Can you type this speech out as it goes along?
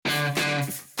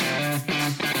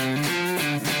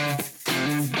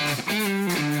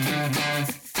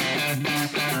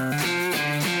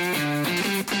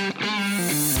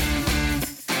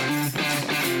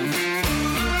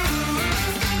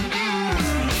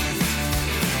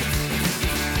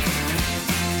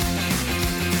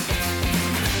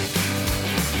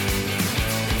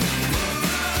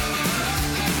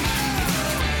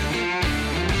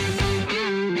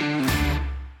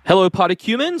Hello,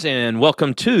 Podocumens, and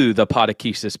welcome to the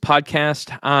Podokesis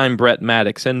Podcast. I'm Brett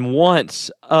Maddox, and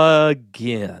once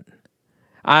again,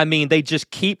 they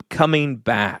just keep coming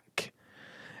back.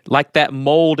 Like that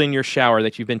mold in your shower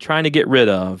that you've been trying to get rid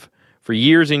of for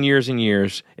years and years and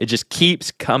years. It just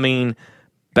keeps coming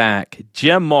back.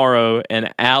 Jim Morrow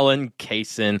and Alan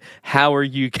Kaysen, how are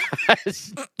you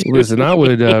guys doing? Listen, I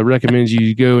would recommend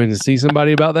you go in and see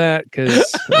somebody about that, because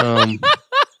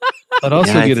I'd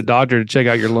also get a doctor to check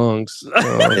out your lungs.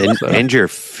 And your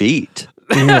feet.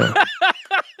 Yeah.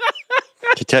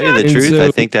 To tell you the truth, I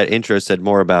think that intro said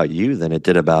more about you than it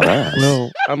did about us.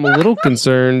 Well, I'm a little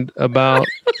concerned about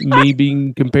me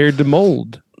being compared to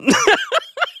mold.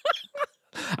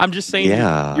 I'm just saying,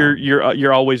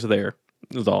 you're always there.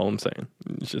 Is all I'm saying.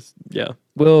 It's just, yeah.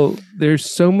 Well, there's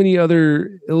so many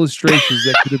other illustrations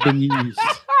that could have been used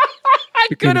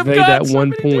to convey that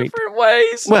one point.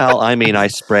 Ways. Well, I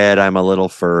spread. I'm a little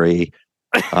furry.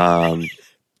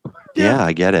 Yeah,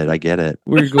 I get it.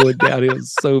 We're going downhill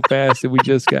so fast, and we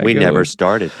just got We going. never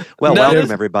started. Well,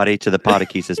 welcome everybody to the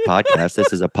Podokesis Podcast.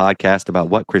 This is a podcast about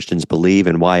what Christians believe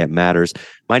and why it matters.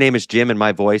 My name is Jim, and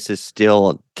my voice is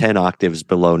still 10 octaves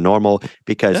below normal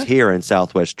because here in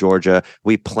Southwest Georgia,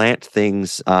 we plant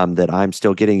things that I'm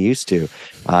still getting used to.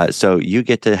 So you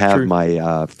get to have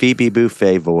my Phoebe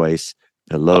Buffet voice.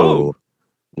 Hello. Oh.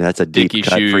 That's a deep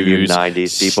cut for you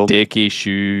 90s people. Sticky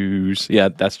shoes. Yeah,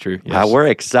 that's true. Yes. We're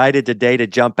excited today to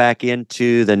jump back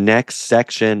into the next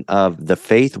section of The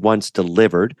Faith Once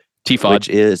Delivered, TFOD. which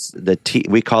is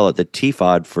we call it the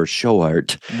TFOD for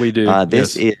short. We do.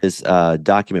 This is a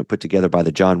document put together by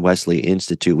the John Wesley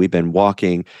Institute. We've been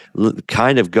walking,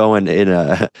 kind of going in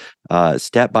a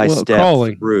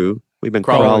step-by-step through. We've been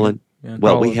crawling.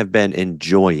 Yeah, we have been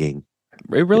enjoying.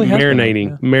 It really has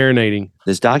marinating.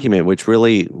 This document, which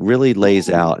really lays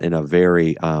out in a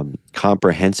very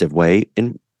comprehensive way,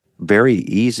 in very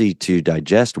easy to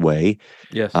digest way,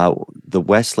 the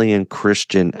Wesleyan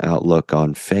Christian outlook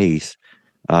on faith,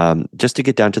 just to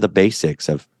get down to the basics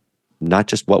of not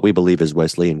just what we believe as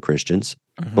Wesleyan Christians,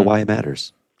 but why it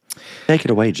matters. Take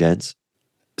it away, gents.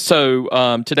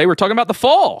 So today we're talking about the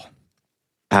fall.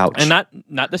 Ouch. And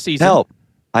not the season. Help.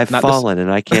 I've fallen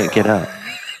and I can't get up.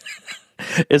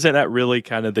 Isn't that really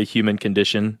kind of the human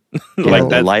condition? Like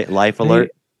that life alert.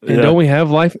 Hey, don't we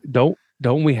have life? Don't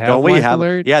we have life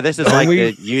alert? Yeah, this is like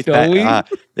the youth.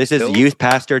 This is youth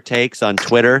pastor takes on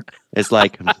Twitter. It's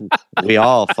like we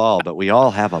all fall, but we all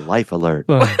have a life alert.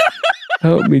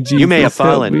 Help me, Jesus. You may have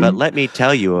fallen, but let me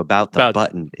tell you about the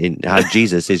button in how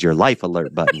Jesus is your life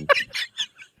alert button.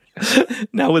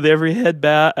 Now, with every head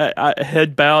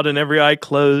bowed and every eye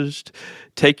closed,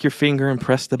 take your finger and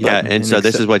press the button. Yeah, and so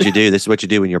this is what you do. This is what you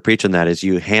do when you're preaching that is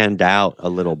you hand out a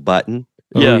little button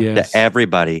to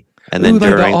everybody. And then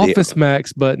during the Office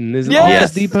Max button. Is it Yes.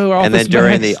 Office Depot or Office And then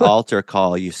during Max? the altar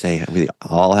call, you say, with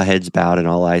all heads bowed and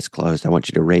all eyes closed, I want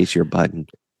you to raise your button.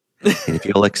 And if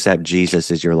you'll accept Jesus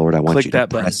as your Lord, I want you to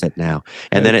press it now.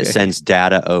 And then it sends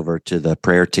data over to the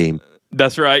prayer team.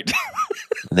 That's right.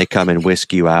 And they come and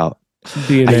whisk you out.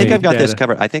 DNA I think I've got data. this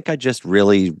covered. I think I just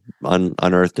really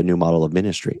unearthed a new model of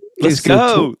ministry. Let's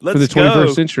go. For the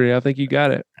 21st century, I think you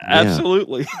got it.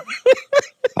 Absolutely.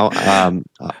 I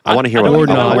want to hear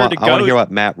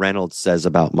what Matt Reynolds says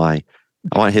about I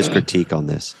want his critique on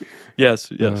this.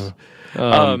 Yes.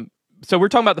 So we're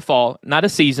talking about the fall, not a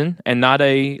season and not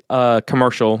a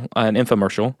commercial, an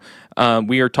infomercial.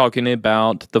 We are talking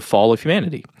about the fall of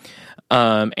humanity.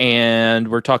 And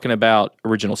we're talking about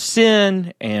original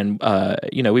sin, and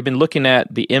we've been looking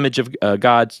at the image of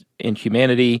God in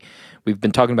humanity. We've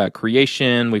been talking about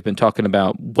creation. We've been talking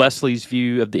about Wesley's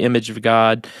view of the image of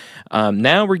God.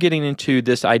 Now we're getting into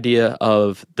this idea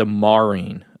of the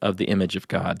marring of the image of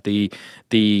God, the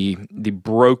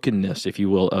brokenness, if you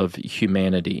will, of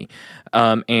humanity,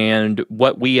 and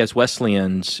what we as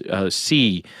Wesleyans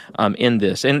see in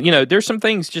this. And there's some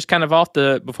things just kind of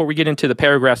before we get into the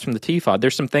paragraphs from the TFOD.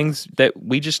 There's some things that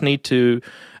we just need to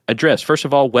address. First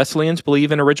of all, Wesleyans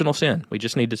believe in original sin. We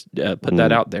just need to put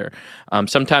that out there.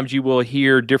 Sometimes you will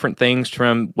hear different things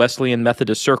from Wesleyan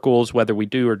Methodist circles, whether we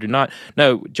do or do not.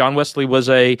 No, John Wesley was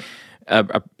in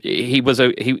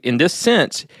this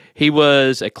sense, he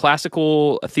was a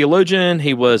classical theologian.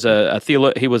 He was a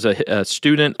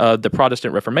student of the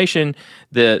Protestant Reformation.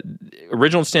 The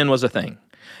original sin was a thing,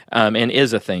 and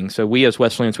is a thing. So we as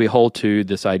Wesleyans, we hold to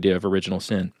this idea of original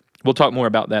sin. We'll talk more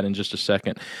about that in just a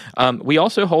second. We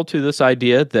also hold to this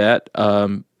idea that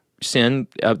sin,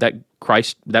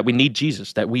 that we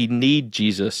need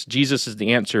Jesus, Jesus is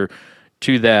the answer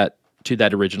to that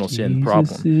original sin problem.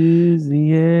 Jesus is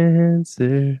the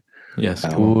answer. Yes.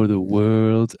 For the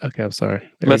world. Okay, I'm sorry.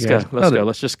 Let's go.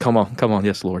 Let's just come on.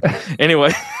 Yes, Lord.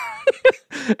 Anyway,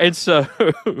 and so,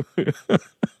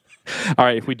 all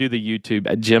right. If we do the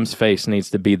YouTube, Jim's face needs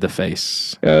to be the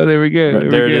face. Oh, there we go.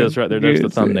 There it is. Right there. There's the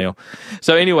thumbnail.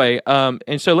 So anyway,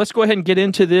 and so let's go ahead and get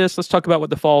into this. Let's talk about what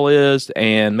the fall is,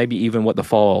 and maybe even what the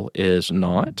fall is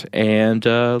not. And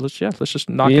let's just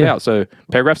knock it out. So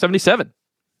paragraph 77.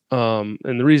 And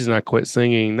the reason I quit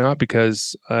singing, not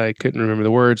because I couldn't remember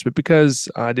the words, but because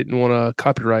I didn't want a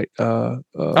copyright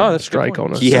strike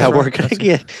on us. Yeah, we're going to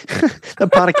get the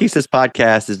Podakesis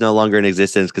podcast is no longer in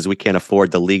existence because we can't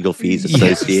afford the legal fees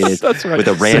associated with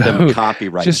a random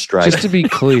copyright strike. Just to be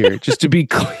clear,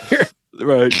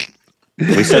 Right.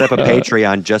 We set up a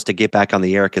Patreon just to get back on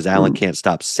the air because Alan can't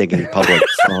stop singing public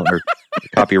or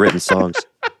copywritten songs.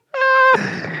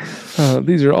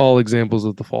 These are all examples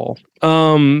of the fall.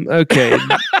 Okay.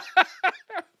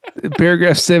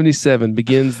 Paragraph 77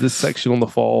 begins this section on the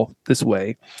fall this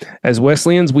way. As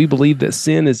Wesleyans, we believe that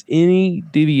sin is any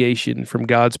deviation from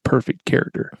God's perfect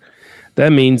character.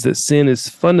 That means that sin is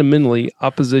fundamentally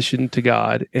opposition to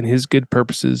God and his good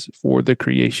purposes for the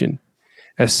creation.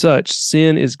 As such,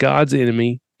 sin is God's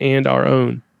enemy and our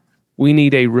own. We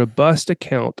need a robust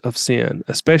account of sin,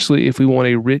 especially if we want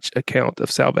a rich account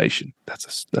of salvation.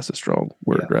 That's a strong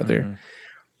word right there. Mm-hmm.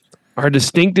 Our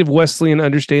distinctive Wesleyan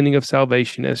understanding of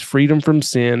salvation as freedom from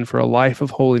sin for a life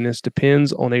of holiness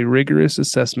depends on a rigorous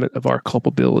assessment of our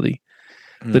culpability.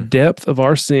 The depth of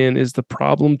our sin is the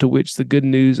problem to which the good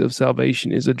news of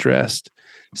salvation is addressed.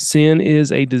 Sin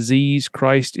is a disease.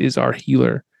 Christ is our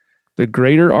healer. The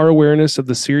greater our awareness of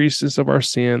the seriousness of our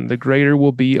sin, the greater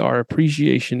will be our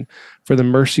appreciation for the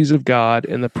mercies of God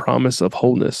and the promise of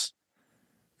wholeness.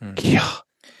 Yeah.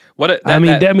 I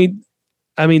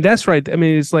mean, that's right. I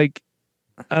mean, it's like,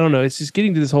 I don't know. It's just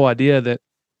getting to this whole idea that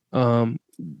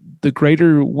the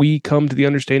greater we come to the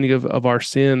understanding of our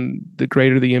sin, the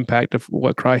greater the impact of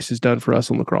what Christ has done for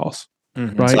us on the cross.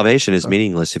 Mm-hmm. Right? Salvation is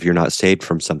meaningless if you're not saved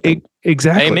from something.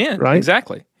 Exactly. Amen. Right?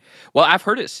 Exactly. Well, I've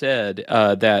heard it said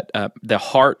that the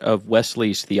heart of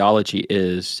Wesley's theology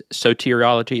is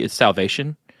soteriology, is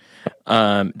salvation.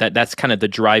 That's kind of the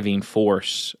driving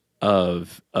force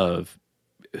of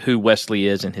who Wesley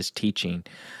is in his teaching.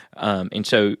 And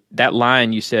so that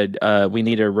line you said, we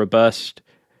need a robust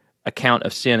account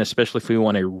of sin, especially if we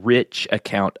want a rich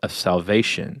account of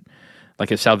salvation.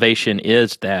 Like if salvation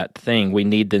is that thing, we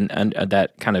need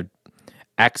that kind of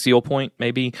axial point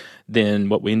maybe, then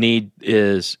what we need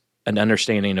is an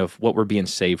understanding of what we're being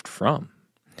saved from.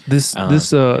 This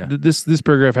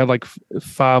paragraph had like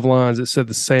 5 lines that said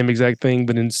the same exact thing,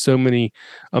 but in so many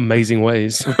amazing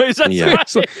ways. Yeah.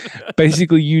 So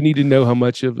basically, you need to know how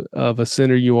much of a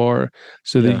sinner you are,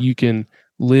 so that you can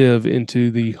live into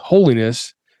the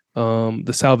holiness,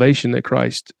 the salvation that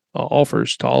Christ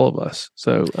offers to all of us.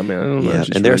 So, I mean, I don't know. Yeah,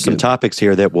 and there's some topics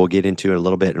here that we'll get into in a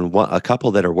little bit, and a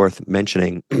couple that are worth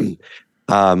mentioning. And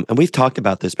we've talked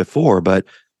about this before, but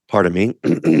pardon me.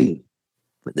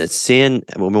 That sin,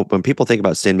 when people think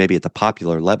about sin, maybe at the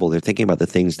popular level, they're thinking about the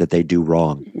things that they do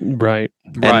wrong. Right.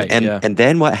 And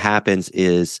then what happens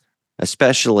is,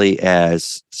 especially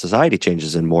as society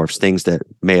changes and morphs, things that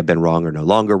may have been wrong are no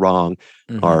longer wrong,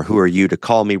 or who are you to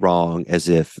call me wrong, as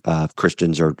if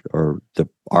Christians are the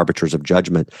arbiters of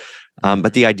judgment.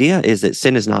 But the idea is that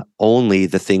sin is not only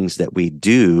the things that we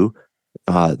do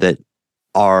that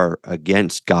are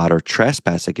against God or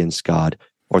trespass against God,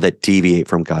 or that deviate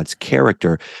from God's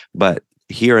character. But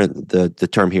here, the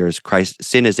term here is Christ.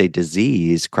 Sin is a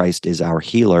disease. Christ is our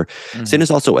healer. Mm-hmm. Sin is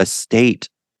also a state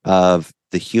of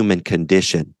the human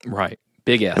condition. Right.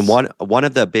 Big S. And one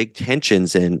of the big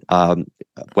tensions in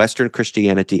Western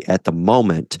Christianity at the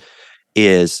moment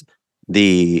is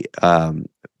the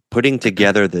putting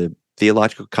together the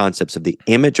theological concepts of the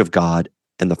image of God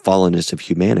and the fallenness of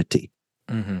humanity.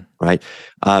 Mm-hmm. Right.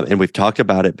 And we've talked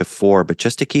about it before, but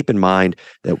just to keep in mind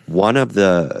that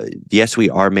yes, we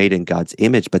are made in God's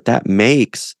image, but that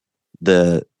makes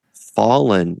the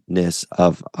fallenness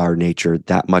of our nature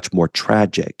that much more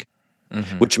tragic,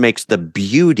 which makes the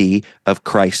beauty of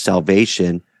Christ's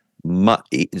salvation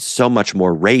so much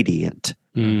more radiant.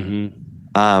 Mm-hmm.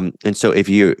 And so if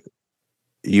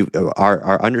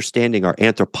our understanding, our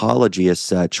anthropology is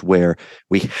such where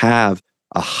we have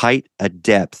a height, a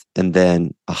depth, and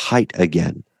then a height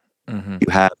again. Mm-hmm.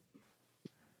 You have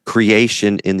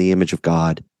creation in the image of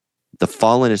God, the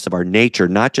fallenness of our nature,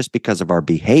 not just because of our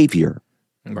behavior,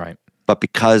 right, but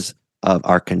because of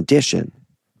our condition,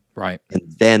 right, and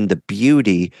then the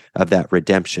beauty of that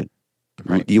redemption.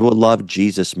 Right. You will love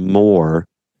Jesus more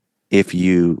if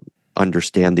you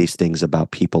understand these things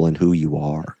about people and who you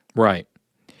are. Right.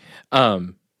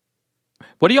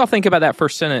 What do y'all think about that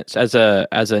first sentence as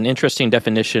an interesting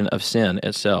definition of sin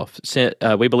itself? Sin,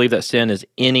 we believe that sin is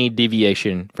any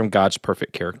deviation from God's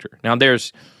perfect character. Now,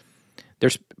 there's I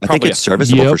think it's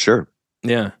serviceable for sure.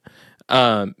 Yeah.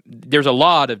 There's a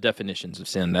lot of definitions of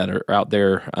sin that are out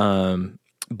there,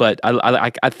 but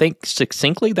I think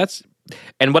succinctly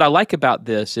and what I like about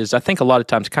this is I think a lot of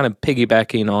times, kind of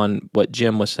piggybacking on what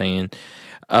Jim was saying,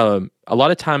 a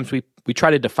lot of times we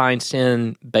try to define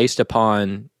sin based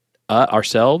upon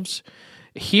ourselves.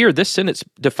 Here, this sentence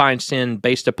defines sin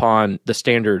based upon the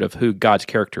standard of who God's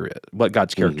character is, what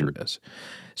God's character is.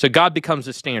 So God becomes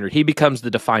the standard. He becomes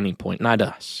the defining point, not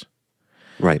us.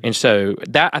 Right. And so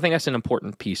I think that's an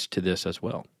important piece to this as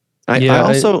well. I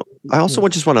also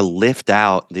just want to lift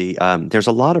out the there's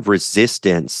a lot of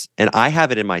resistance, and I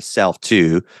have it in myself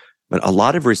too, but a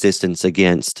lot of resistance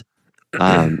against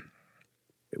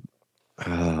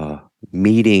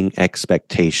meeting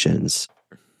expectations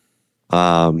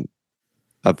of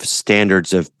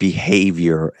standards of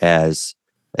behavior as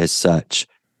such.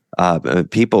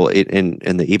 People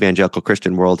in the evangelical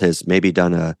Christian world has maybe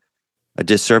done a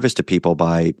disservice to people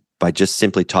by just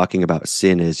simply talking about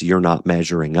sin as you're not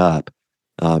measuring up.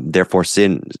 Therefore,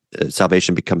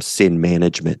 salvation becomes sin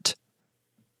management.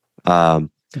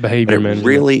 Behavior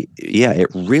management. It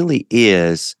really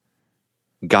is.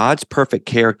 God's perfect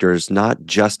character is not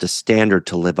just a standard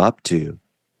to live up to,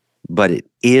 but it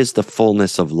is the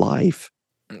fullness of life.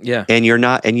 Yeah. And you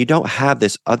don't have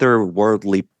this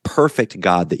otherworldly perfect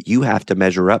God that you have to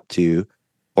measure up to,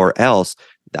 or else.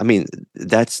 I mean,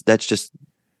 that's just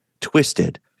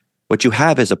twisted. What you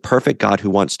have is a perfect God who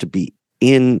wants to be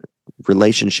in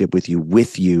relationship with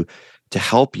you to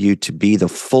help you to be the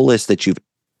fullest that you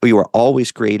were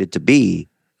always created to be.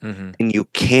 And you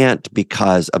can't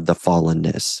because of the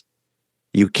fallenness.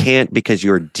 You can't because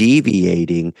you're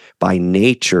deviating by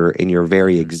nature in your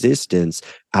very existence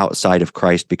outside of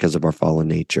Christ because of our fallen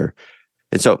nature.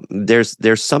 And so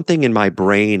there's something in my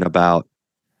brain about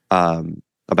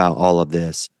all of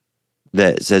this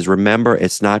that says, remember,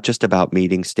 it's not just about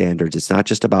meeting standards. It's not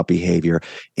just about behavior.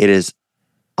 It is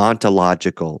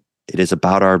ontological. It is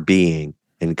about our being,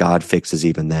 and God fixes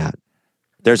even that.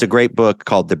 There's a great book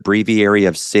called The Breviary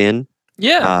of Sin.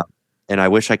 Yeah. And I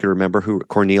wish I could remember who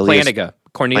Cornelius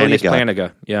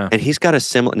Plantinga. Yeah. And he's got a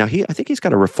similar, now I think he's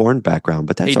got a Reformed background,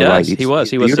 but that's all right. He was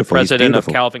the president of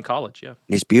Calvin College. Yeah.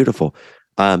 He's beautiful.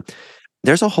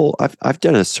 There's a whole, I've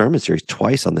done a sermon series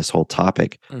twice on this whole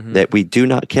topic, that we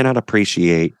cannot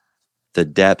appreciate the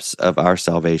depths of our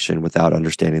salvation without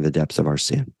understanding the depths of our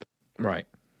sin. Right.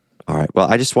 All right. Well,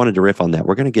 I just wanted to riff on that.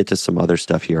 We're going to get to some other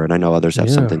stuff here, and I know others have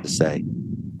something to say.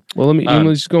 Well, let me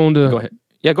just go on to go ahead.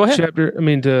 Yeah, go ahead.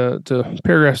 To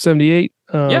paragraph 78.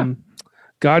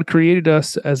 God created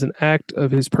us as an act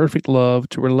of his perfect love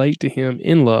to relate to him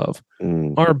in love.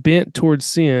 Our bent towards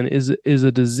sin is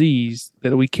a disease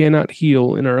that we cannot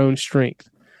heal in our own strength.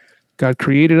 God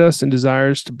created us and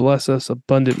desires to bless us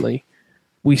abundantly.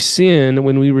 We sin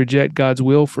when we reject God's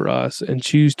will for us and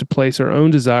choose to place our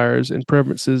own desires and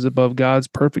preferences above God's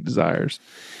perfect desires.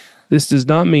 This does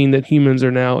not mean that humans are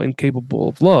now incapable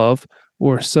of love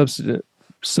or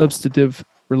substantive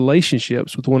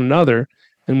relationships with one another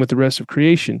and with the rest of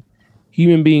creation.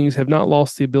 Human beings have not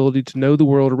lost the ability to know the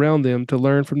world around them, to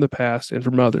learn from the past and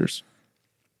from others.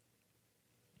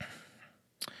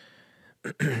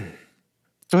 Go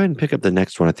ahead and pick up the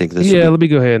next one. I think this. Yeah, let me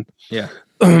go ahead. Yeah.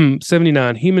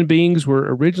 79. Human beings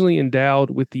were originally endowed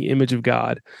with the image of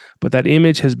God, but that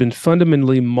image has been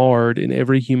fundamentally marred in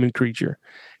every human creature.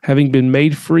 Having been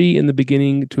made free in the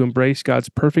beginning to embrace God's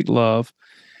perfect love,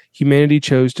 humanity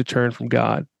chose to turn from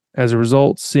God. As a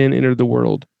result, sin entered the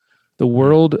world. The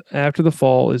world after the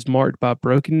fall is marked by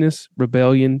brokenness,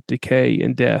 rebellion, decay,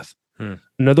 and death.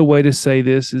 Another way to say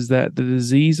this is that the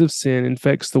disease of sin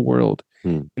infects the world.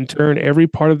 In turn, every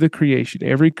part of the creation,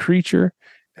 every creature,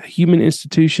 human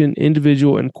institution,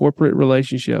 individual, and corporate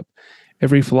relationship,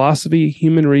 every philosophy,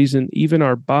 human reason, even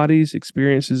our bodies,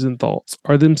 experiences, and thoughts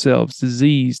are themselves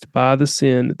diseased by the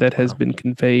sin that has been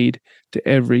conveyed to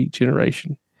every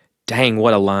generation. Dang,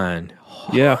 what a line.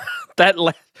 Yeah.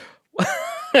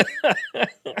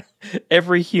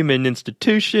 Every human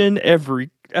institution, every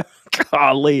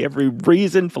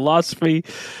reason, philosophy.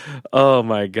 Oh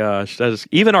my gosh. That is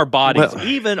even our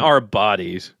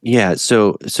bodies. Yeah.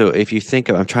 So if you think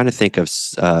of, I'm trying to think of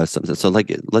something. So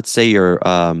like, let's say you're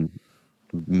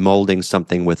molding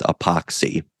something with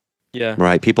epoxy. Yeah.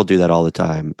 Right. People do that all the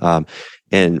time.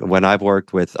 And when I've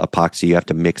worked with epoxy, you have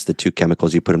to mix the two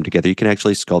chemicals, you put them together. You can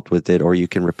actually sculpt with it, or you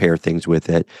can repair things with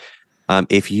it.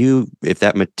 If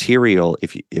that material,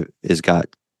 if has got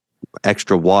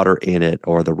extra water in it,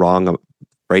 or the wrong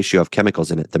ratio of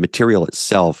chemicals in it, the material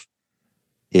itself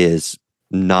is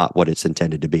not what it's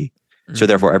intended to be. So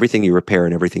therefore, everything you repair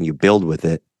and everything you build with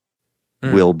it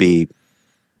will be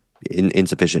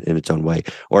insufficient in its own way.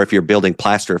 Or if you're building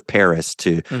plaster of Paris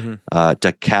to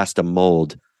cast a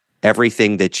mold,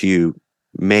 everything that you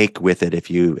make with it, if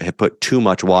you have put too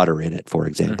much water in it, for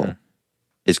example,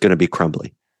 is going to be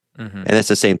crumbly. And that's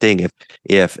the same thing.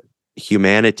 If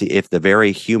humanity, if the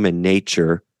very human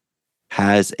nature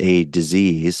has a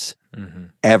disease,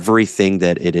 everything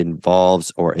that it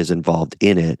involves or is involved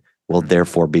in it will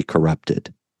therefore be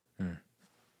corrupted.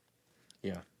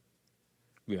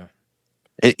 Yeah.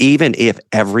 And even if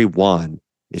everyone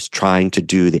is trying to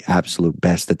do the absolute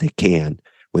best that they can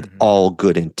with all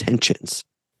good intentions,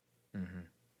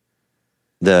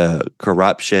 the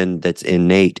corruption that's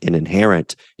innate and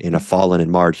inherent in a fallen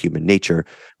and marred human nature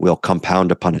will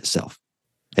compound upon itself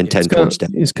and tend towards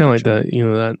death. It's kind of like that,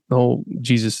 that whole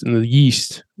Jesus and the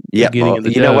yeast. Yeah, you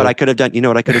know what I could have done?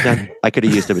 I could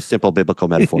have used a simple biblical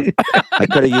metaphor.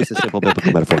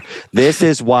 This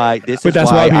is why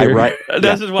I write.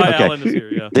 This is why Alan is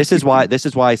here. Yeah. This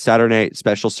is why Saturday night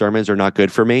special sermons are not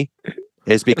good for me.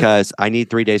 Is because I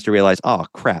need 3 days to realize, oh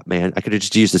crap, man, I could have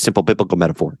just used a simple biblical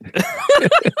metaphor.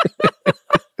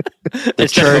 The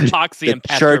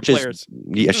church is,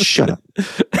 yeah, shut up.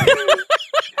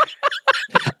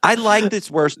 I like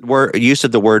this word use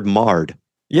of the word marred.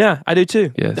 Yeah, I do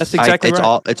too. Yes. That's exactly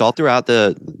right. It's all throughout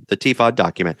the TFOD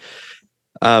document.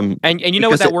 And you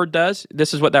know what that word does?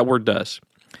 This is what that word does.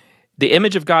 The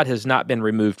image of God has not been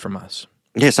removed from us.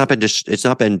 Yeah, it's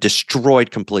not been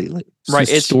destroyed completely. Right,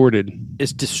 it's distorted.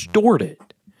 It's distorted,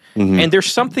 and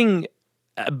there's something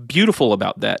beautiful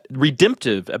about that,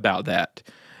 redemptive about that.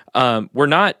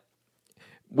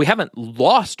 We haven't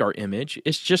lost our image.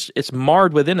 It's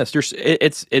marred within us.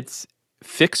 It's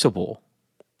fixable,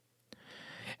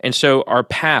 and so our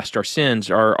past, our sins,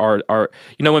 are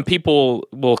when people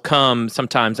will come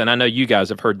sometimes, and I know you guys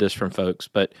have heard this from folks,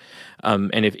 but.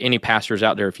 And if any pastors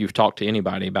out there, if you've talked to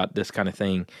anybody about this kind of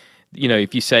thing,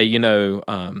 if you say,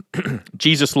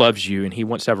 Jesus loves you and he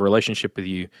wants to have a relationship with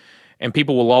you, and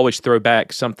people will always throw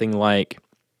back something like,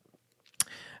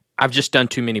 I've just done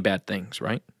too many bad things,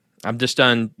 right?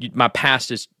 My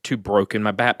past is too broken.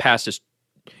 My past is,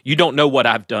 you don't know what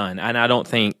I've done. And I don't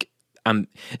think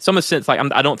some sense like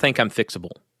I don't think I'm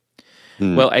fixable.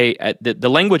 Well, the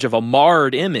language of a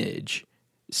marred image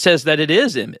says that it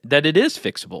is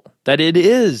fixable, that it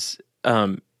is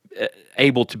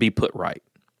able to be put right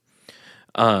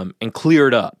and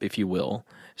cleared up, if you will.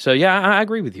 So yeah, I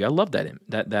agree with you. I love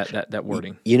that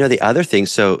wording. The other thing,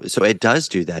 so it does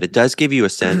do that. It does give you a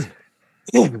sense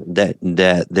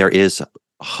that there is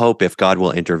hope if God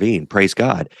will intervene. Praise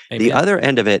God. Amen. The other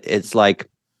end of it,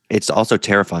 it's also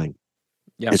terrifying.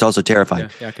 Yeah. It's also terrifying.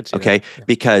 Yeah, I could see that. Yeah.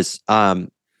 Because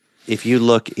if you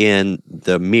look in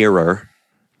the mirror.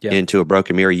 Yeah. Into a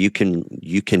broken mirror, you can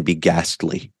be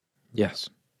ghastly. Yes.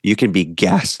 You can be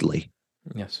ghastly.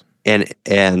 Yes. And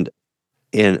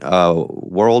in a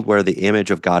world where the image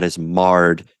of God is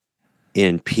marred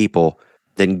in people,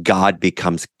 then God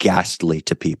becomes ghastly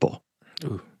to people.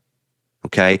 Ooh.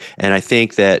 Okay? And I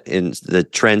think that in the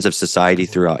trends of society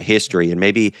throughout history, and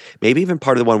maybe even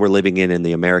part of the one we're living in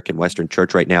the American Western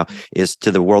church right now, is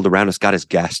to the world around us, God is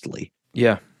ghastly.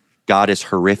 Yeah. God is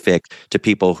horrific to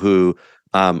people who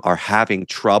are having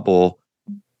trouble,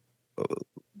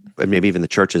 and maybe even the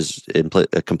church is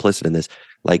complicit in this.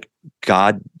 Like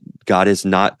God is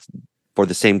not for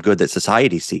the same good that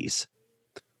society sees,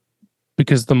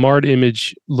 because the marred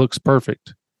image looks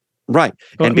perfect, right?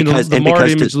 And because the marred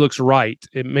image looks right,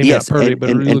 it may not perfect, but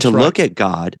it really looks to right. Look at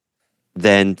God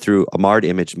then through a marred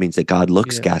image means that God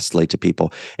looks ghastly to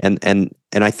people, and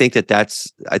I think that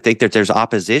there's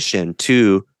opposition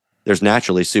to. There's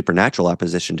naturally supernatural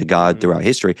opposition to God throughout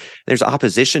history. There's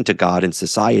opposition to God in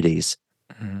societies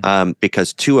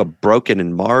because to a broken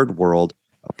and marred world,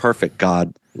 a perfect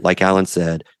God, like Alan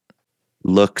said,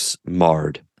 looks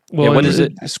marred. Well, what is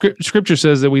it? Scripture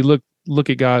says that we look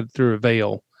at God through a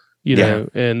veil,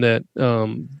 and that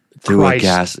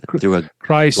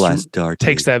Christ glass dark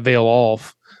takes that veil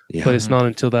off. Yeah. But it's not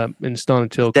until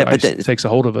Christ takes a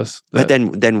hold of us. But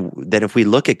then if we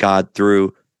look at God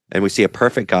through. And we see a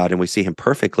perfect God, and we see Him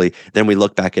perfectly. Then we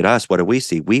look back at us. What do we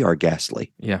see? We are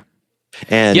ghastly. Yeah,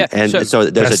 so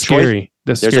there's a scary. choice.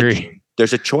 That's scary.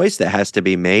 There's a choice that has to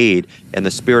be made, and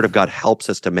the Spirit of God helps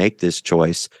us to make this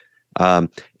choice.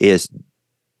 Is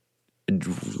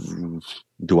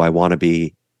do I want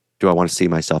to see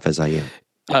myself as I am?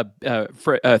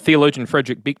 theologian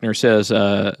Frederick Buechner says,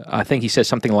 I think he says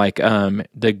something like,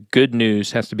 the good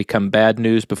news has to become bad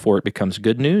news before it becomes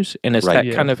good news. And it's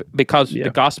that kind of, because the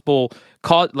gospel,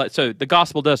 so the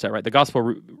gospel does that, right? The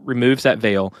gospel removes that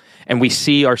veil, and we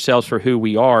see ourselves for who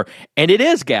we are. And it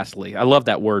is ghastly. I love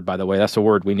that word, by the way. That's a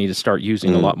word we need to start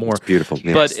using a lot more. It's beautiful.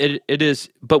 Yes. But it is,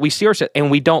 but we see ourselves, and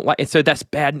we don't like, and so that's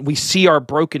bad. We see our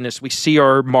brokenness. We see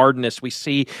our marredness. We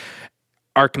see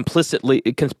our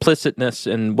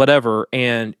complicitness and whatever,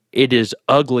 and it is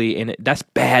ugly, and that's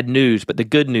bad news. But the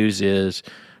good news is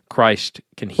Christ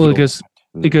can heal. Well, because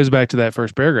it goes back to that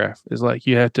first paragraph. It's like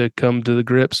you have to come to the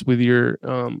grips with your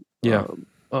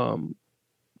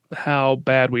how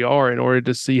bad we are in order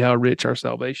to see how rich our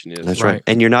salvation is. That's right.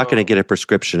 And you're not going to get a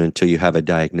prescription until you have a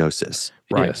diagnosis.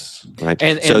 Right. Yes. Right.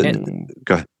 And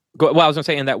go ahead. Well, I was going to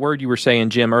say, in that word you were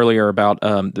saying, Jim, earlier about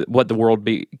what the world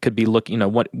could be looking,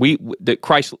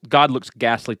 God looks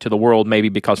ghastly to the world, maybe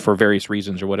because for various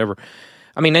reasons or whatever.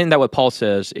 I mean, isn't that what Paul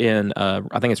says in,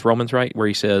 I think it's Romans, right? Where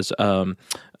he says, the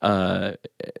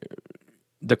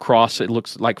cross, it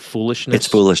looks like foolishness. It's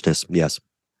foolishness, yes.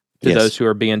 To those who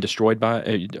are being destroyed by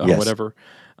it, or whatever.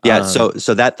 Yeah, so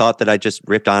that thought that I just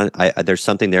ripped on, there's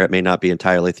something there. It may not be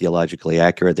entirely theologically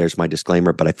accurate. There's my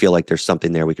disclaimer, but I feel like there's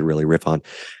something there we could really riff on.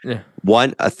 Yeah.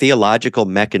 One, a theological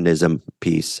mechanism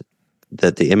piece,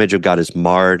 that the image of God is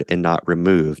marred and not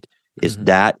removed, is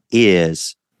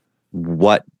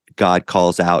what God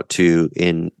calls out to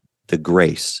in the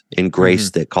grace,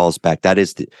 that calls back. That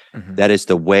is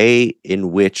the way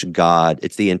in which God,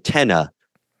 it's the antenna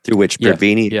through which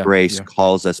prevenient grace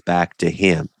calls us back to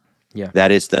Him. Yeah,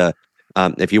 that is the.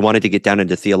 If you wanted to get down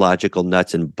into theological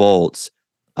nuts and bolts,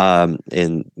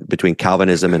 in between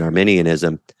Calvinism and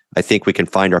Arminianism, I think we can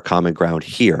find our common ground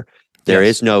here. There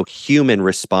is no human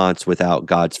response without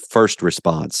God's first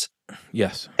response.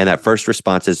 Yes, and that first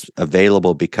response is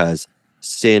available because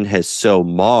sin has so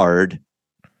marred,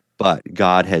 but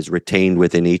God has retained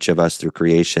within each of us through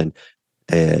creation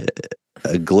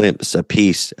a glimpse, a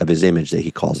piece of His image that He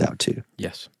calls out to.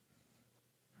 Yes,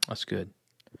 that's good.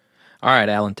 All right,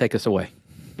 Alan, take us away.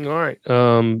 All right.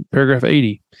 Paragraph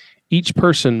 80. Each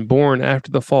person born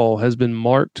after the fall has been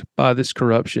marked by this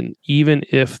corruption, even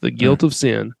if the guilt of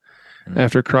sin,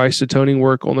 after Christ's atoning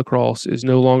work on the cross, is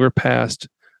no longer passed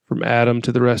from Adam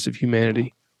to the rest of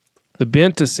humanity. The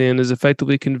bent to sin is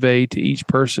effectively conveyed to each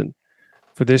person.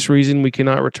 For this reason, we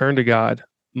cannot return to God,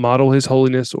 model His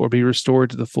holiness, or be restored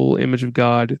to the full image of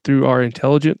God through our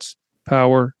intelligence,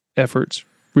 power, efforts,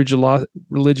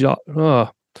 religiosity,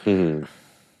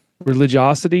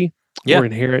 or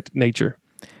inherent nature.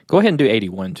 Go ahead and do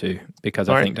 81 too, because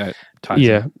I think that ties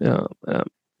in.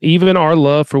 Even our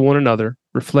love for one another,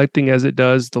 reflecting as it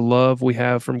does the love we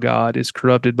have from God, is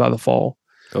corrupted by the fall.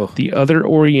 The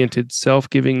other-oriented,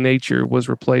 self-giving nature was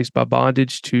replaced by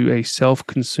bondage to a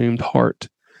self-consumed heart.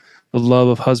 The love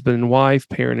of husband and wife,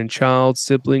 parent and child,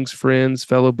 siblings, friends,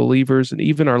 fellow believers, and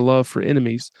even our love for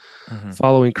enemies,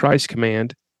 following Christ's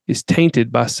command, is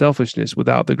tainted by selfishness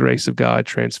without the grace of God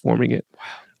transforming it. Wow.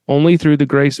 Only through the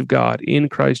grace of God in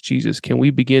Christ Jesus can we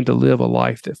begin to live a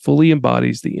life that fully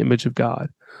embodies the image of God.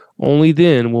 Only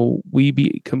then will we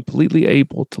be completely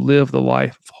able to live the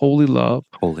life of holy love,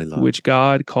 which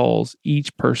God calls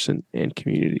each person and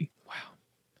community. Wow.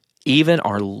 Even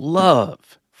our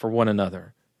love for one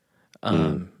another.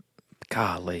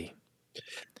 Golly.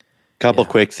 Couple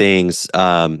quick things.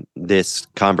 This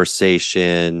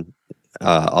conversation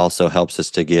also helps us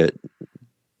to get,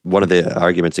 one of the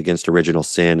arguments against original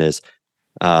sin is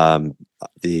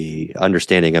the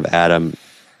understanding of Adam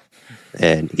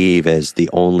and Eve as the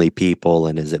only people,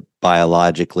 and is it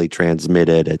biologically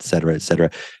transmitted, et cetera, et cetera.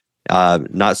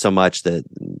 Not so much that,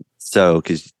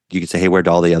 because you can say, hey, where do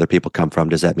all the other people come from?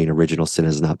 Does that mean original sin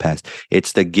is not passed?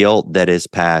 It's the guilt that is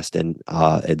passed, and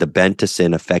the bent to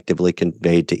sin effectively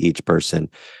conveyed to each person.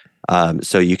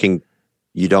 So you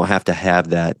don't have to have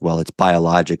that, well, it's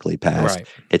biologically passed. Right.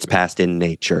 It's passed in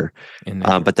nature.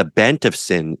 But the bent of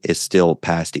sin is still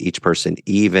passed to each person,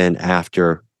 even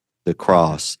after the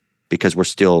cross, because we're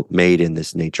still made in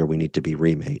this nature. We need to be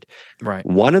remade. Right.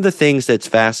 One of the things that's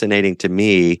fascinating to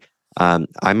me, I'm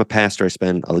a pastor. I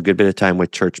spend a good bit of time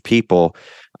with church people.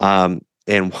 And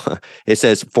it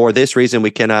says, for this reason,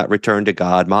 we cannot return to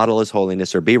God, model His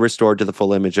holiness, or be restored to the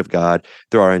full image of God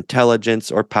through our intelligence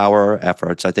or power or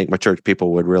efforts. I think my church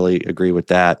people would really agree with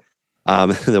that.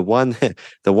 The one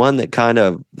that kind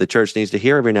of the church needs to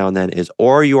hear every now and then is,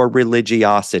 or your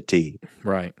religiosity.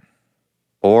 Right.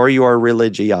 Or your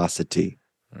religiosity.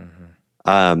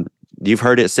 You've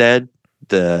heard it said,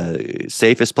 the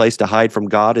safest place to hide from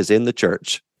God is in the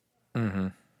church.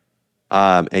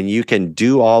 And you can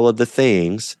do all of the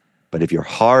things, but if your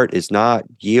heart is not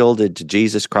yielded to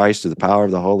Jesus Christ, to the power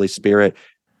of the Holy Spirit,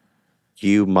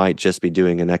 you might just be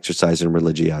doing an exercise in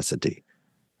religiosity.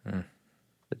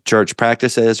 Church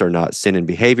practices are not sin and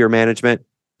behavior management.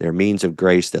 They're means of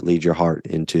grace that lead your heart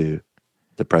into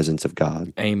the presence of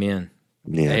God. Amen.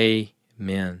 Yeah.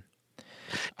 Amen.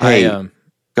 Hey,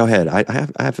 go ahead. I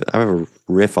have a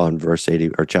riff on verse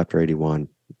 80 or chapter 81.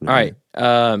 All right.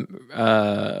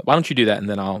 Why don't you do that, and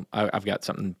then I've got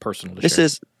something personal to share.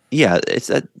 It's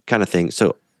that kind of thing.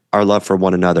 So our love for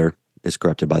one another is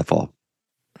corrupted by the fall.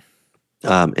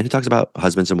 And it talks about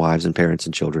husbands and wives and parents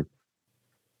and children.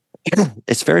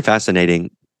 It's very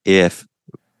fascinating. If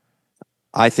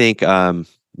I think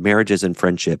marriages and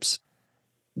friendships,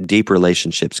 deep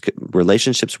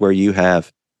relationships where you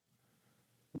have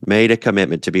made a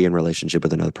commitment to be in relationship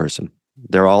with another person,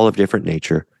 they're all of different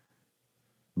nature,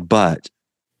 but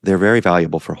they're very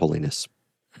valuable for holiness.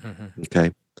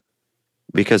 Okay,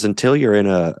 because until you're in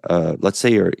let's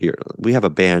say we have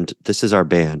a band. This is our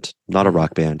band, not a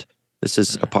rock band. This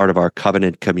is a part of our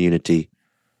covenant community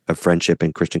of friendship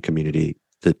and Christian community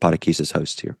that Podakesis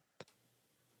hosts here.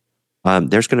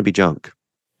 There's going to be junk,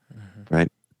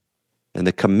 right? And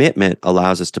the commitment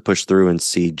allows us to push through and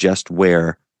see just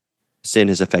where sin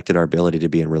has affected our ability to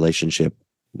be in relationship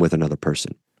with another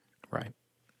person. Right.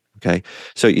 Okay.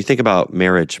 So you think about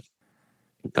marriage.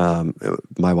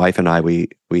 My wife and I,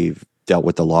 we've dealt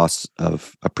with the loss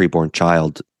of a preborn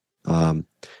child, and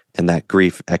that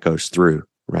grief echoes through,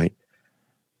 right?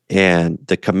 And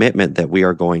the commitment that we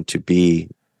are going to be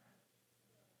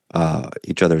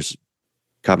each other's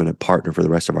covenant partner for the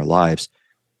rest of our lives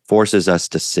forces us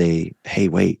to say, hey,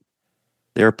 wait,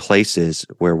 there are places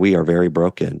where we are very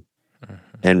broken.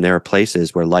 And there are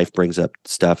places where life brings up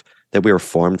stuff that we were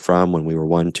formed from when we were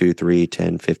 1, 2, 3,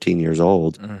 10, 15 years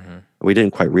old. We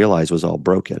didn't quite realize was all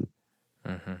broken.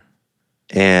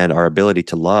 And our ability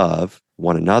to love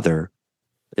one another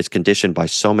is conditioned by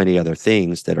so many other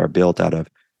things that are built out of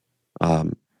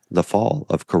the fall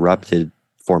of corrupted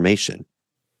formation.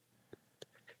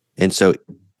 And so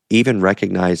even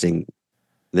recognizing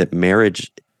that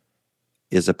marriage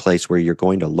is a place where you're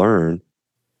going to learn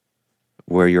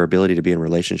where your ability to be in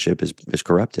relationship is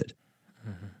corrupted.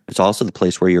 It's also the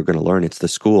place where you're going to learn. It's the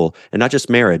school, and not just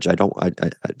marriage.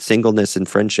 Singleness and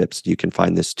friendships, you can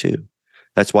find this too.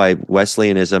 That's why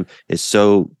Wesleyanism is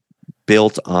so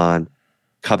built on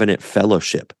covenant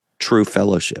fellowship, true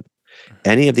fellowship.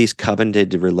 Any of these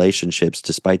covenanted relationships,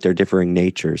 despite their differing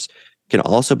natures, can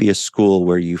also be a school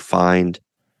where you find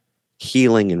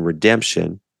healing and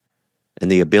redemption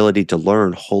and the ability to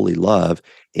learn holy love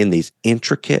in these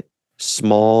intricate,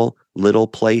 small, little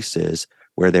places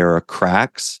where there are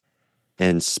cracks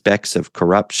and specks of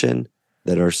corruption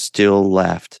that are still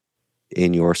left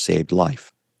in your saved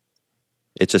life.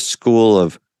 It's a school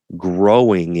of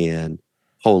growing in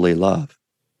holy love.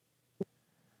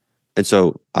 And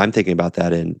so I'm thinking about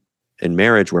that in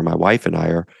marriage, where my wife and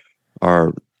I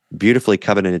are beautifully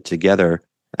covenanted together.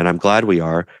 And I'm glad we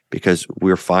are, because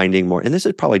we're finding more. And this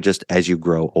is probably just as you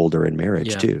grow older in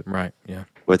marriage too. Right. Yeah.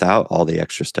 Without all the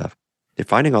extra stuff. You're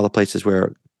finding all the places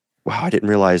where, wow, I didn't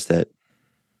realize that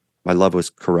my love was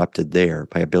corrupted there.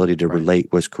 My ability to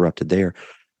relate was corrupted there.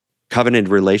 Covenant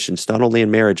relations, not only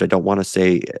in marriage, I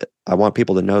want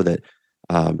people to know that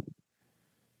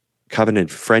covenant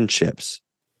friendships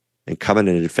and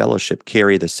covenanted fellowship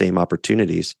carry the same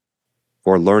opportunities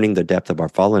for learning the depth of our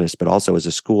fallenness, but also as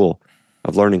a school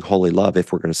of learning holy love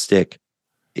if we're going to stick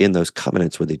in those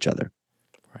covenants with each other.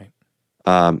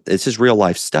 Right. This is real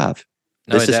life stuff.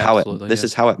 This is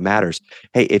how it matters.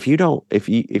 Hey, if you don't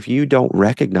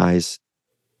recognize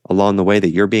along the way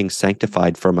that you're being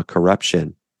sanctified from a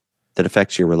corruption that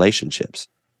affects your relationships,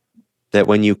 that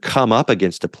when you come up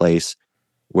against a place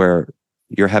where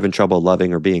you're having trouble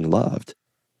loving or being loved,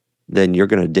 then you're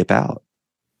going to dip out,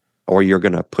 or you're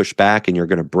going to push back and you're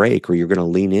going to break, or you're going to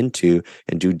lean into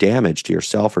and do damage to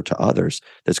yourself or to others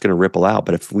that's going to ripple out.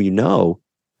 But if we know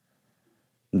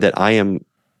that I am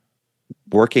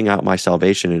working out my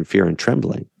salvation in fear and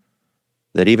trembling,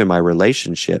 that even my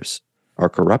relationships are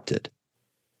corrupted,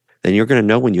 then you're going to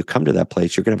know when you come to that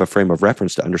place, you're going to have a frame of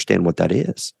reference to understand what that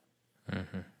is.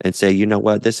 And say, you know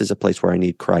what, this is a place where I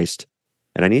need Christ,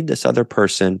 and I need this other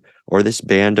person or this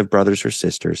band of brothers or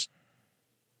sisters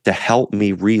to help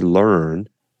me relearn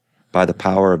by the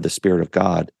power of the Spirit of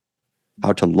God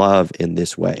how to love in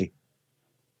this way.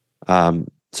 So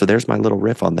there's my little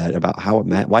riff on that about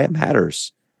why it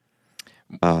matters.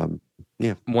 Instead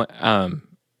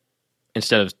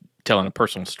of telling a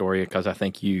personal story, because I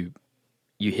think you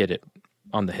hit it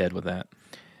on the head with that.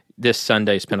 this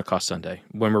Sunday is Pentecost Sunday.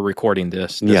 When we're recording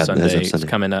this Sunday is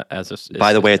coming up as a.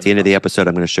 By the way, at the end of the episode,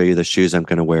 I'm going to show you the shoes I'm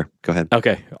going to wear. Go ahead.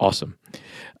 Okay, awesome.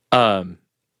 So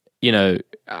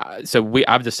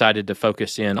I've decided to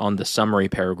focus in on the summary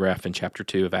paragraph in chapter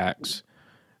 2 of Acts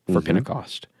for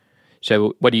Pentecost.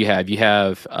 So what do you have? You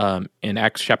have in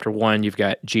Acts chapter 1, you've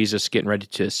got Jesus getting ready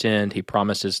to ascend. He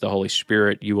promises the Holy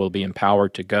Spirit. You will be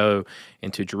empowered to go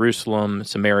into Jerusalem,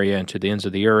 Samaria, and to the ends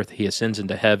of the earth. He ascends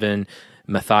into heaven.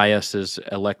 Matthias is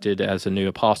elected as a new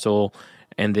apostle,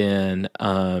 and then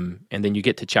you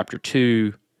get to chapter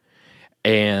 2,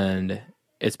 and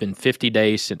it's been 50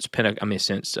 days since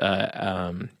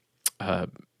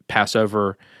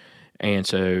Passover, and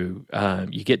so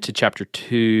you get to chapter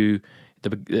 2.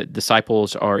 The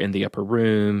disciples are in the upper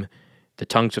room, the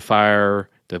tongues of fire,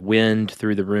 the wind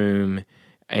through the room,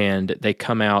 and they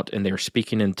come out and they're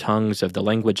speaking in tongues of the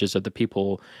languages of the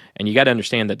people. And you got to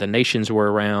understand that the nations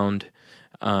were around,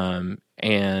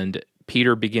 and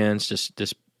Peter begins,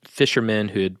 this fisherman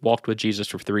who had walked with Jesus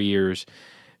for 3 years,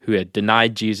 who had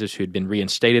denied Jesus, who had been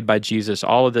reinstated by Jesus,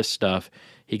 all of this stuff.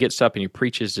 He gets up and he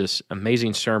preaches this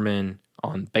amazing sermon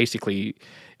on basically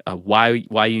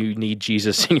why you need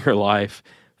Jesus in your life,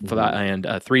 and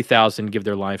 3,000 give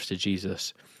their lives to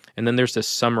Jesus. And then there's this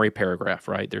summary paragraph,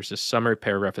 right? There's this summary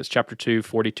paragraph. It's chapter 2,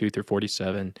 42 through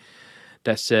 47,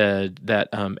 that said that,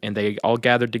 and they all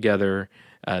gathered together.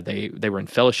 They were in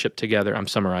fellowship together. I'm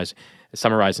summarizing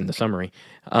the summary.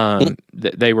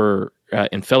 They were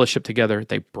in fellowship together.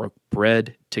 They broke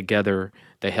bread together.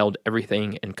 They held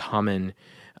everything in common.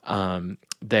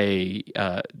 They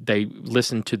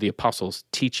listened to the apostles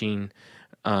teaching.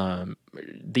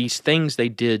 These things they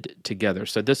did together.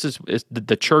 So this is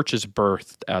the church is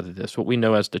birthed out of this. What we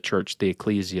know as the church, the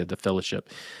ecclesia, the fellowship,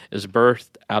 is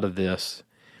birthed out of this.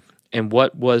 And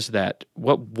what was that?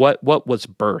 What was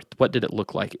birthed? What did it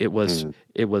look like? It was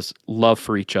love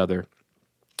for each other.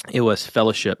 It was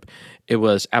fellowship. It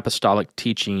was apostolic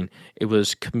teaching. It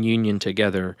was communion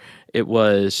together. It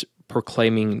was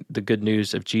proclaiming the good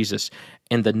news of Jesus.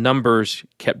 And the numbers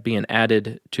kept being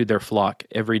added to their flock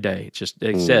every day.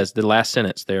 It says, the last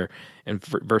sentence there in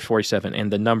verse 47,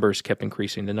 and the numbers kept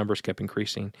increasing. The numbers kept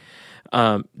increasing.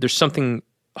 There's something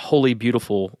wholly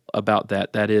beautiful about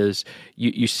that. That is,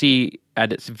 you see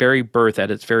at its very birth,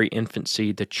 at its very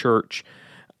infancy, the church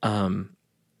kind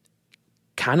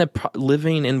of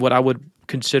living in what I would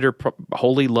consider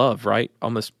holy love, right?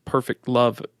 Almost perfect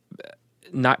love,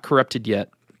 not corrupted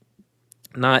yet.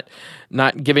 Not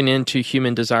giving in to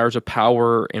human desires of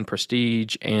power and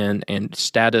prestige and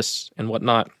status and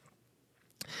whatnot.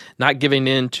 Not giving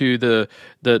in to the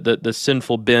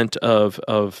sinful bent of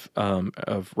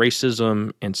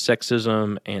racism and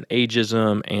sexism and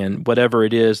ageism and whatever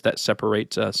it is that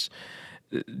separates us.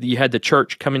 You had the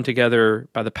church coming together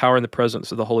by the power and the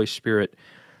presence of the Holy Spirit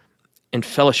in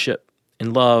fellowship,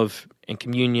 in love, in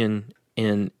communion,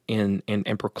 in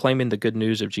proclaiming the good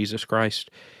news of Jesus Christ.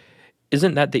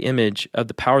 Isn't that the image of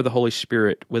the power of the Holy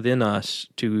Spirit within us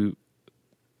to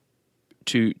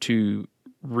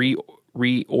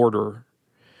reorder,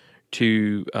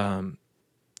 to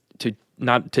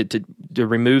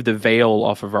remove the veil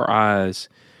off of our eyes,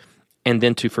 and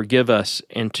then to forgive us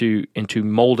and to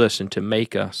mold us and to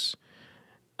make us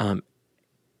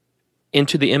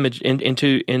into the image,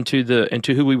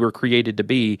 into who we were created to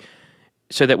be,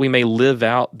 so that we may live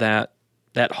out that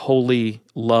holy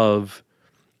love.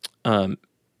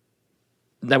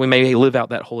 That we may live out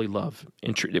that holy love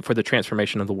for the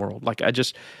transformation of the world. Like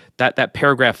that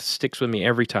paragraph sticks with me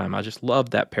every time. I just love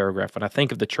that paragraph. When I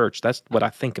think of the church, that's what I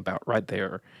think about right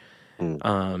there, in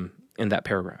that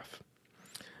paragraph.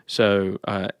 So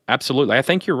absolutely, I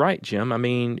think you're right, Jim. I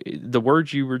mean, the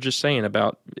words you were just saying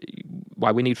about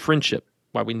why we need friendship,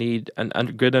 why we need a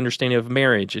good understanding of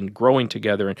marriage and growing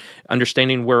together and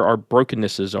understanding where our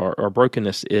brokenness is,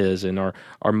 and our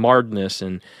marredness,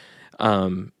 and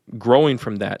growing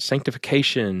from that,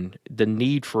 sanctification, the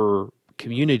need for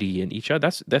community and each other.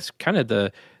 That's kind of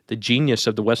the genius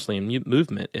of the Wesleyan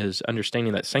movement, is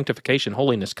understanding that sanctification,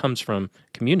 holiness comes from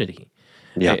community.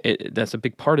 Yeah, that's a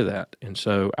big part of that. And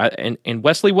so, and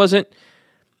Wesley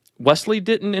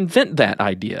didn't invent that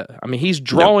idea. I mean, he's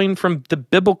drawing from the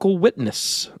biblical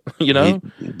witness,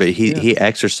 He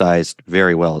exercised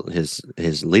very well his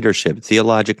leadership,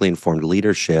 theologically informed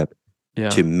leadership,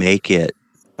 to make it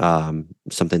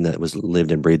something that was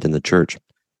lived and breathed in the church.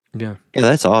 Yeah,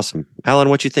 that's awesome. Alan,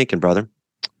 what you thinking, brother?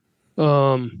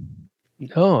 No,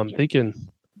 I'm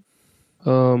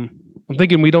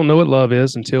thinking we don't know what love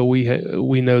is until we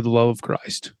know the love of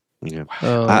Christ. Yeah.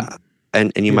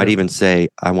 And you might even say,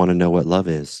 I want to know what love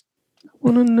is.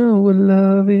 wanna know what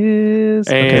love is.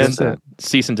 And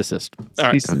cease and desist.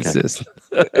 Cease and desist.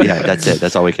 Yeah, that's it.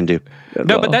 That's all we can do.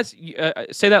 No, but that's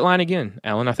say that line again,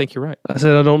 Alan. I think you're right. I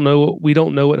said we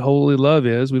don't know what holy love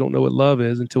is. We don't know what love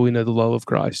is until we know the love of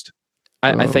Christ.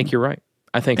 I think you're right.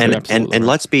 I think you're absolutely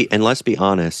right. Let's be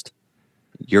honest.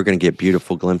 You're going to get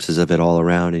beautiful glimpses of it all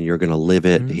around, and you're going to live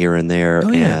it here and there,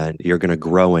 and you're going to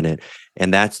grow in it.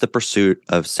 And that's the pursuit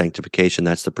of sanctification.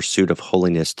 That's the pursuit of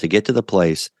holiness, to get to the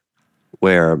place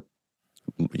where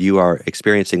you are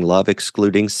experiencing love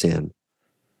excluding sin.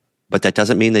 But that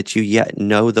doesn't mean that you yet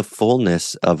know the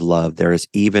fullness of love. There is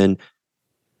even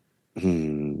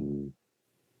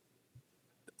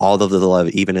all of the love,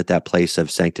 even at that place of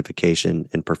sanctification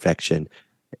and perfection,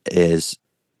 is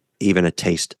even a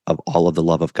taste of all of the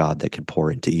love of God that can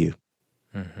pour into you.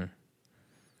 Mm-hmm.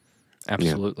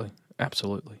 Absolutely. Yeah.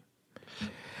 Absolutely.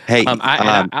 Hey,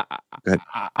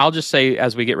 I'll just say,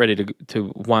 as we get ready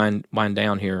to wind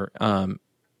down here,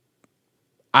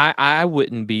 I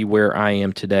wouldn't be where I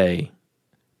am today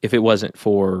if it wasn't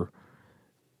for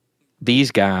these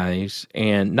guys,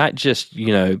 and not just,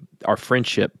 our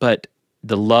friendship, but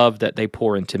the love that they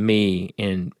pour into me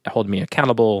and hold me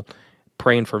accountable,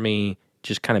 praying for me,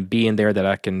 just kind of being there that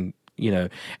I can, and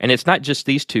it's not just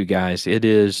these two guys. It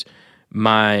is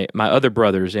my other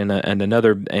brothers in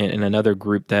another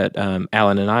group that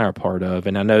Alan and I are part of,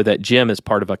 and I know that Jim is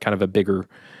part of a kind of a bigger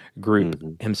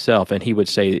group himself, and he would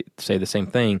say the same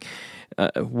thing.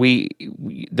 We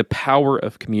the power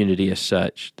of community is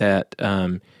such that,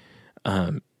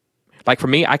 like for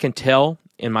me, I can tell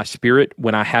in my spirit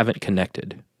when I haven't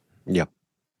connected. Yeah.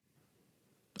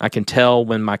 I can tell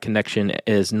when my connection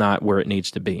is not where it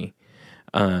needs to be.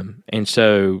 And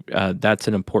so that's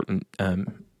an important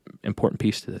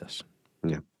piece to this.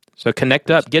 Yeah. So connect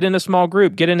up, get in a small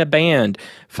group, get in a band,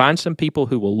 find some people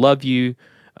who will love you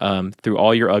through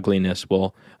all your ugliness,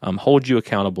 will hold you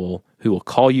accountable, who will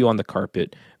call you on the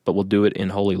carpet, but will do it in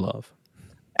holy love.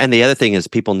 And the other thing is,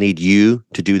 people need you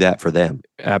to do that for them.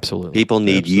 Absolutely. People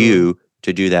need you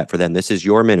to do that for them. This is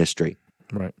your ministry.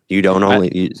 Right. You don't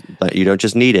you don't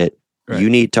just need it. Right. You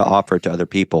need to offer it to other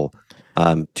people.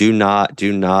 Do not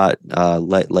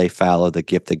lay fallow the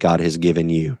gift that God has given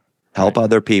you. Help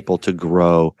other people to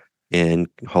grow in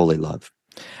holy love.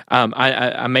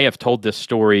 I may have told this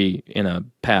story in a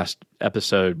past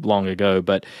episode long ago,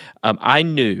 but I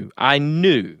knew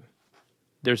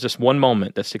there's this one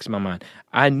moment that sticks in my mind.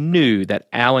 I knew that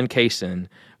Alan Kaysen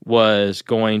was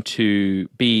going to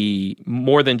be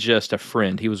more than just a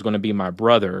friend. He was going to be my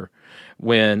brother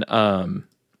when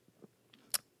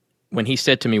he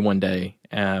said to me one day,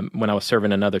 when I was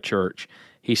serving another church,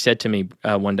 he said to me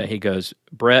one day, he goes,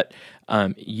 "Brett,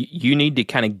 you need to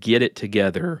kind of get it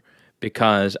together,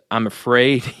 because I'm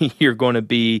afraid you're going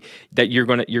to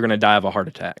die of a heart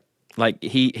attack." Like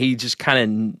he just kind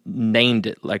of named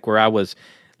it, like where I was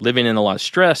living in a lot of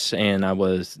stress, and I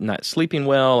was not sleeping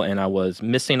well, and I was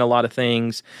missing a lot of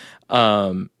things.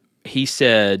 He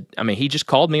said, he just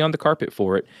called me on the carpet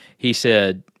for it. He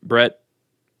said, "Brett,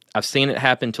 I've seen it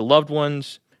happen to loved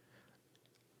ones.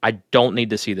 I don't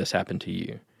need to see this happen to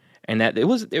you." And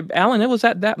Alan, it was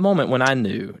at that moment when I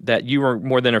knew that you were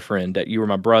more than a friend, that you were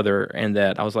my brother, and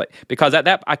that I was like, because at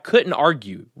that, I couldn't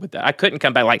argue with that. I couldn't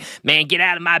come back like, "Man, get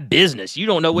out of my business. You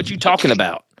don't know what you're talking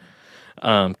about."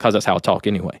 Because that's how I talk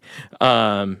anyway.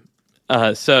 Yeah,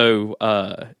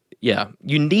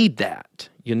 you need that.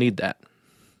 You need that.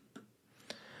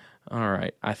 All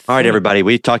right. All right, everybody.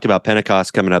 We talked about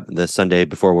Pentecost coming up this Sunday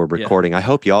before we're recording. Yeah. I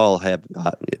hope y'all have,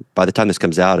 by the time this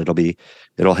comes out, we'll be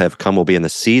in the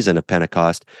season of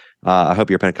Pentecost. I hope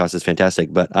your Pentecost is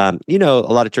fantastic. But, a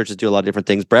lot of churches do a lot of different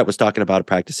things. Brett was talking about a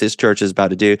practice his church is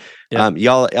about to do. Yeah.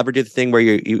 Y'all ever do the thing where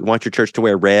you want your church to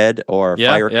wear red or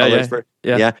fire colors?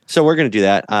 Yeah. So we're going to do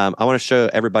that. I want to show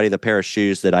everybody the pair of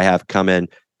shoes that I have coming,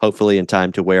 hopefully in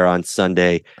time to wear on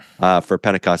Sunday for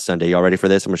Pentecost Sunday. Y'all ready for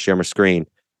this? I'm going to share my screen.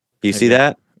 Do you see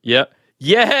that? Yep.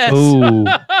 Yes. Ooh.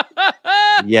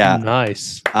 Yeah.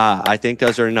 Nice. I think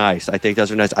those are nice.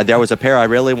 There was a pair I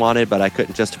really wanted, but I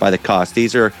couldn't justify the cost.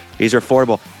 These are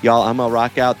affordable. Y'all, I'm going to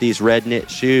rock out these red knit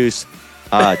shoes.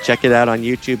 Check it out on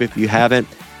YouTube if you haven't.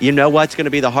 You know what's going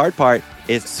to be the hard part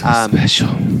is special.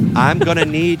 I'm going to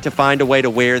need to find a way to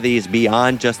wear these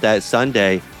beyond just that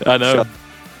Sunday. I know. So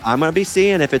I'm going to be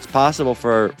seeing if it's possible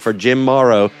for Jim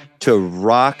Morrow to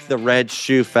rock the red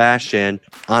shoe fashion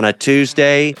on a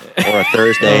Tuesday or a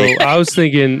Thursday. I was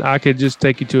thinking I could just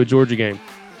take you to a Georgia game.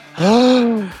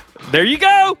 There you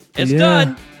go. It's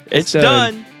done. It's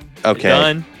done. Okay.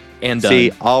 Done and done.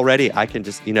 See, already I can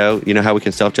just, you know how we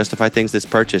can self-justify things? This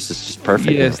purchase is just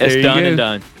perfect. Yes, it's done and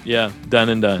done. Yeah, done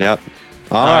and done. Yep.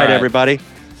 All right, everybody.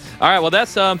 All right, well,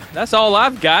 that's all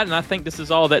I've got, and I think this is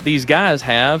all that these guys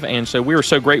have, and so we are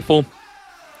so grateful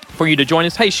for you to join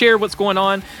us. Hey, share what's going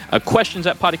on.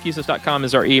 Questions@podakesis.com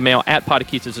is our email.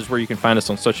 @Podakesis is where you can find us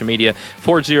on social media.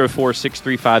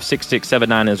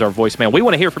 404-635-6679 is our voicemail. We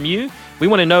want to hear from you. We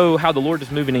want to know how the Lord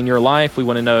is moving in your life. We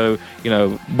want to know,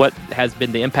 what has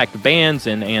been the impact of bands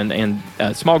and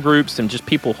small groups and just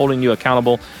people holding you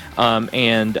accountable.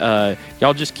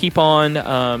 Y'all just keep on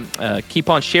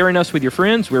sharing us with your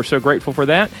friends. We're so grateful for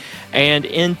that. And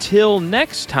until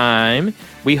next time,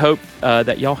 we hope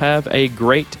that y'all have a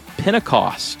great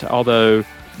Pentecost, although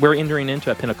we're entering into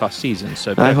a Pentecost season.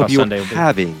 So Pentecost I hope you're Sunday will be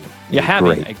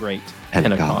having a great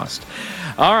Pentecost.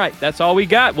 All right, that's all we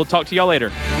got. We'll talk to y'all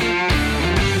later.